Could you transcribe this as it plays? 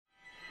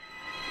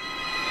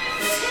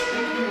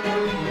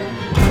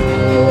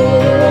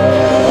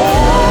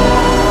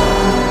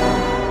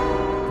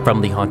From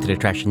the Haunted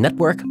Attraction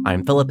Network,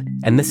 I'm Philip,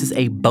 and this is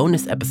a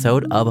bonus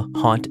episode of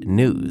Haunt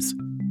News.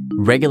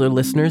 Regular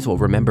listeners will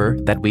remember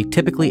that we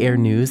typically air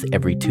news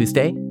every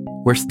Tuesday.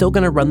 We're still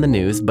going to run the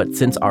news, but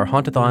since our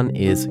Hauntathon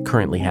is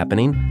currently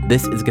happening,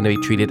 this is going to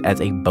be treated as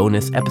a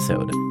bonus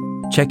episode.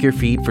 Check your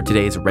feed for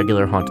today's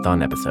regular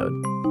Hauntathon episode.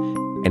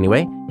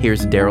 Anyway,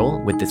 here's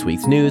Daryl with this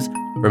week's news.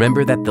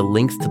 Remember that the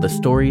links to the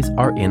stories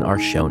are in our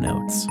show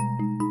notes.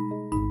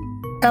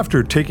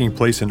 After taking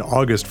place in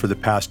August for the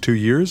past 2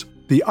 years,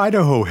 the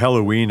Idaho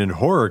Halloween and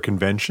Horror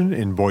Convention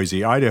in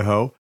Boise,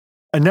 Idaho,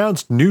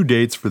 announced new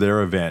dates for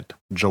their event,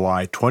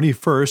 July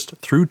 21st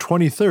through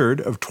 23rd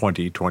of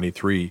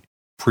 2023.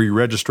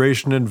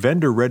 Pre-registration and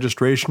vendor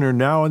registration are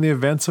now on the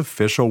event's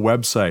official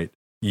website.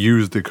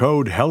 Use the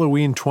code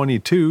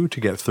Halloween22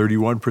 to get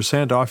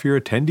 31% off your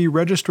attendee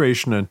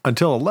registration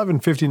until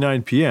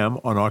 11:59 p.m.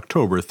 on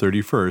October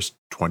 31st,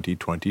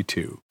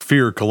 2022.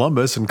 Fear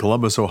Columbus in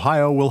Columbus,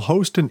 Ohio will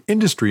host an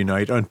industry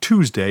night on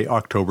Tuesday,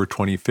 October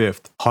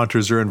 25th.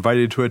 Haunters are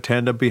invited to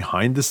attend a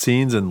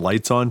behind-the-scenes and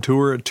lights-on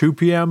tour at 2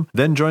 p.m.,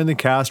 then join the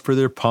cast for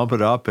their Pump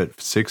It Up at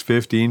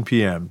 6:15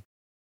 p.m.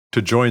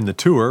 To join the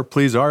tour,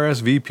 please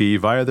RSVP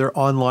via their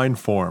online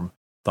form.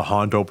 The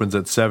haunt opens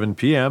at 7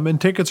 p.m. and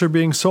tickets are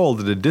being sold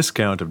at a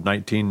discount of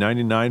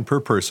 $19.99 per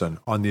person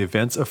on the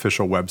event's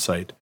official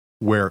website.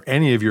 Wear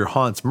any of your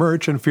haunt's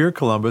merch and Fear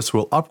Columbus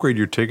will upgrade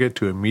your ticket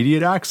to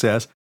immediate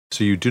access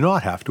so you do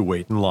not have to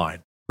wait in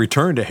line.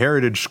 Return to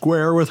Heritage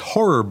Square with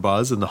Horror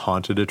Buzz and the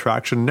Haunted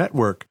Attraction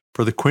Network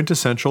for the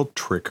quintessential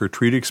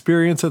trick-or-treat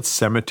experience at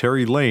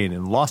Cemetery Lane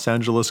in Los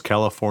Angeles,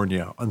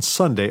 California on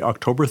Sunday,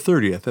 October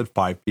 30th at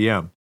 5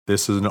 p.m.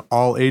 This is an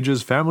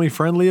all-ages,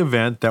 family-friendly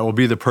event that will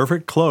be the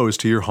perfect close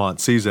to your haunt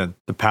season.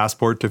 The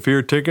Passport to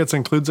Fear tickets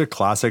includes a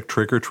classic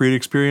trick-or-treat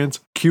experience,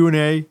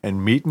 Q&A,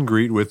 and meet and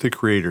greet with the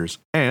creators,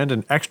 and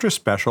an extra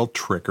special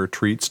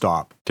trick-or-treat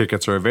stop.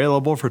 Tickets are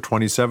available for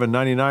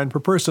 $27.99 per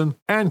person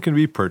and can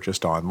be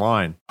purchased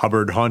online.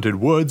 Hubbard Haunted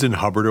Woods in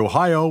Hubbard,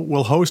 Ohio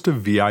will host a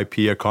VIP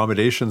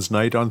accommodations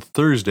night on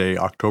Thursday,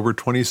 October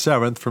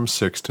 27th from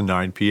 6 to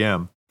 9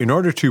 p.m. In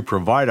order to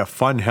provide a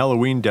fun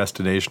Halloween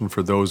destination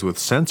for those with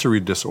sensory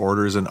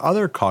disorders and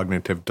other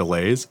cognitive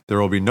delays, there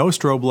will be no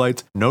strobe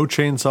lights, no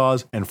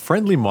chainsaws, and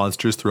friendly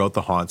monsters throughout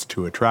the haunt's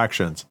 2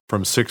 attractions.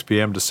 From 6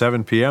 p.m. to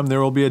 7 p.m.,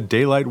 there will be a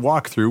daylight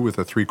walkthrough with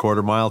a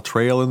 3/4-mile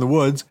trail in the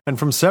woods, and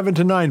from 7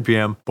 to 9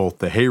 p.m., both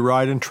the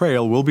hayride and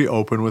trail will be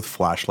open with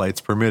flashlights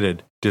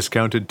permitted.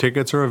 Discounted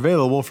tickets are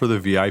available for the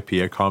VIP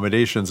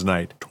accommodations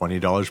night,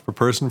 $20 per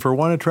person for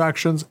one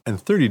attractions and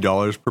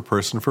 $30 per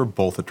person for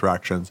both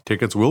attractions.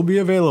 Tickets will be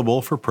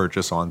available for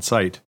purchase on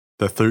site.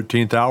 The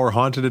 13th Hour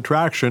Haunted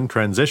Attraction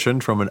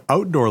transitioned from an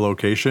outdoor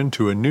location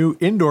to a new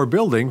indoor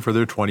building for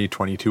their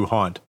 2022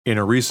 haunt. In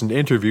a recent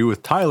interview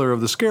with Tyler of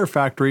the Scare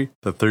Factory,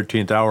 the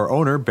 13th Hour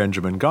owner,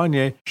 Benjamin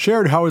Gagne,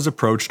 shared how his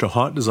approach to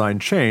haunt design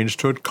changed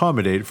to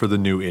accommodate for the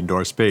new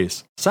indoor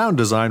space. Sound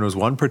design was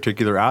one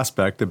particular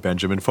aspect that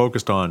Benjamin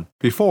focused on.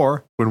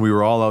 Before, when we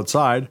were all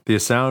outside, the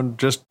sound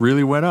just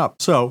really went up.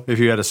 So, if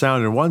you had a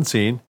sound in one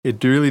scene,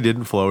 it really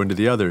didn't flow into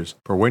the others.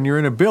 For when you're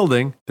in a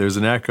building, there's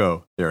an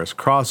echo. There's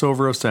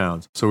crossover of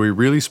sounds. So we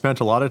really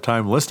spent a lot of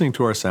time listening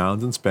to our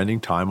sounds and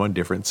spending time on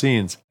different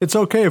scenes. It's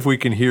okay if we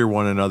can hear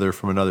one another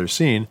from another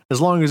scene,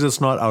 as long as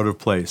it's not out of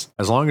place,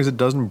 as long as it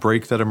doesn't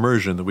break that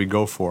immersion that we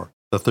go for.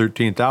 The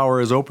 13th Hour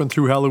is open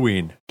through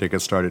Halloween.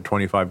 Tickets start at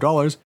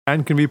 $25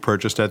 and can be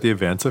purchased at the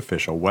event's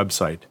official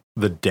website.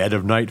 The Dead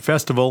of Night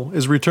Festival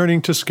is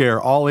returning to scare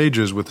all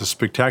ages with a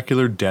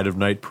spectacular Dead of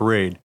Night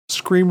parade,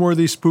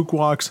 scream-worthy spook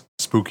walks,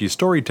 spooky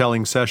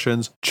storytelling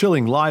sessions,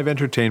 chilling live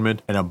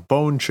entertainment, and a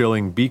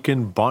bone-chilling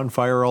beacon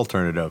bonfire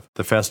alternative.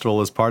 The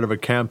festival is part of a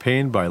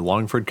campaign by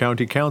Longford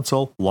County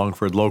Council,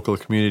 Longford Local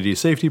Community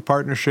Safety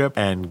Partnership,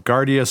 and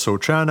Guardia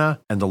Sochana,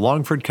 and the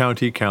Longford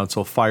County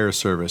Council Fire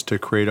Service to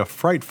create a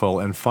frightful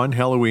and fun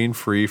Halloween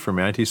free from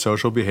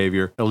antisocial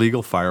behavior,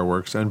 illegal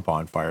fireworks, and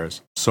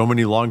bonfires. So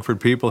many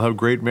Longford people have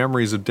great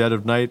memories of Dead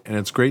of Night, and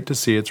it's great to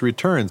see its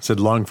return,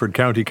 said Longford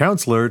County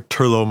Councillor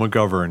Turlo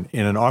McGovern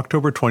in an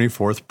October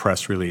 24th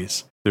press release.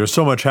 There's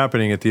so much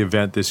happening at the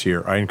event this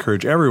year. I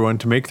encourage everyone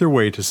to make their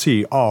way to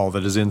see all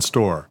that is in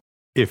store,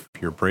 if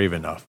you're brave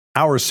enough.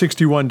 Our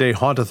 61-day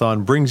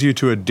Hauntathon brings you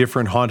to a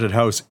different haunted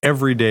house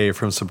every day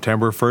from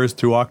September 1st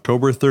to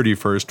October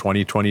 31st,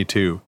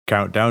 2022.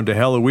 Count down to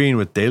Halloween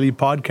with daily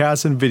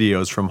podcasts and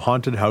videos from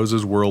haunted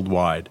houses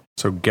worldwide.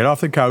 So get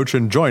off the couch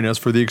and join us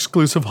for the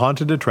exclusive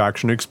haunted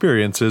attraction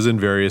experiences in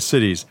various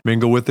cities.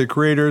 Mingle with the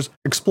creators,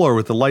 explore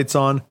with the lights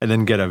on, and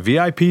then get a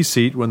VIP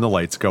seat when the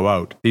lights go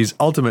out. These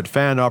ultimate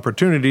fan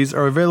opportunities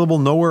are available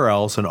nowhere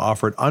else and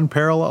offer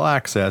unparalleled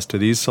access to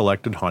these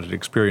selected haunted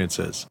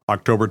experiences.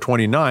 October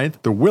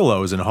 29th, The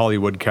Willows in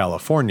Hollywood,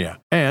 California.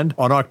 And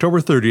on October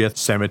 30th,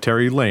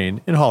 Cemetery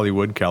Lane in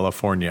Hollywood,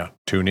 California.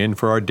 Tune in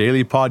for our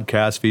daily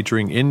podcast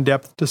featuring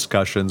in-depth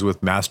discussions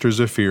with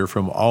masters of fear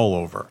from all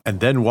over.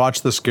 And then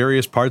watch the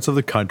scariest parts of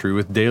the country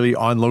with daily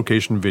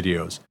on-location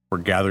videos. We're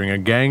gathering a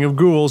gang of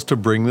ghouls to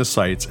bring the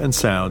sights and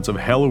sounds of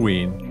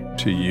Halloween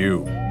to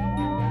you.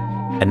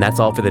 And that's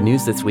all for the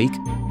news this week.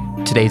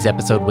 Today's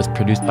episode was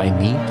produced by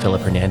me,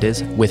 Philip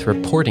Hernandez, with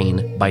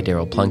reporting by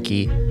Daryl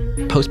Plunkey,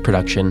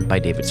 post-production by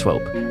David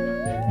Swope.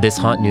 This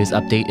Haunt News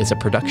Update is a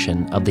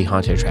production of the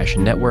Haunted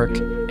Attraction Network,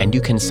 and you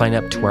can sign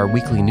up to our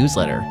weekly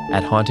newsletter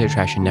at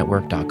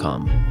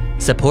hauntedattractionnetwork.com.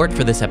 Support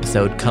for this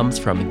episode comes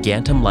from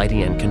Gantom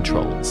Lighting and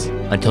Controls.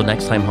 Until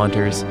next time,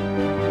 Haunters,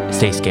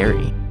 stay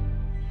scary.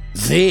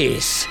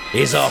 This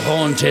is a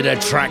Haunted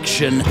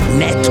Attraction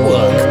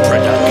Network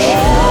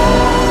production.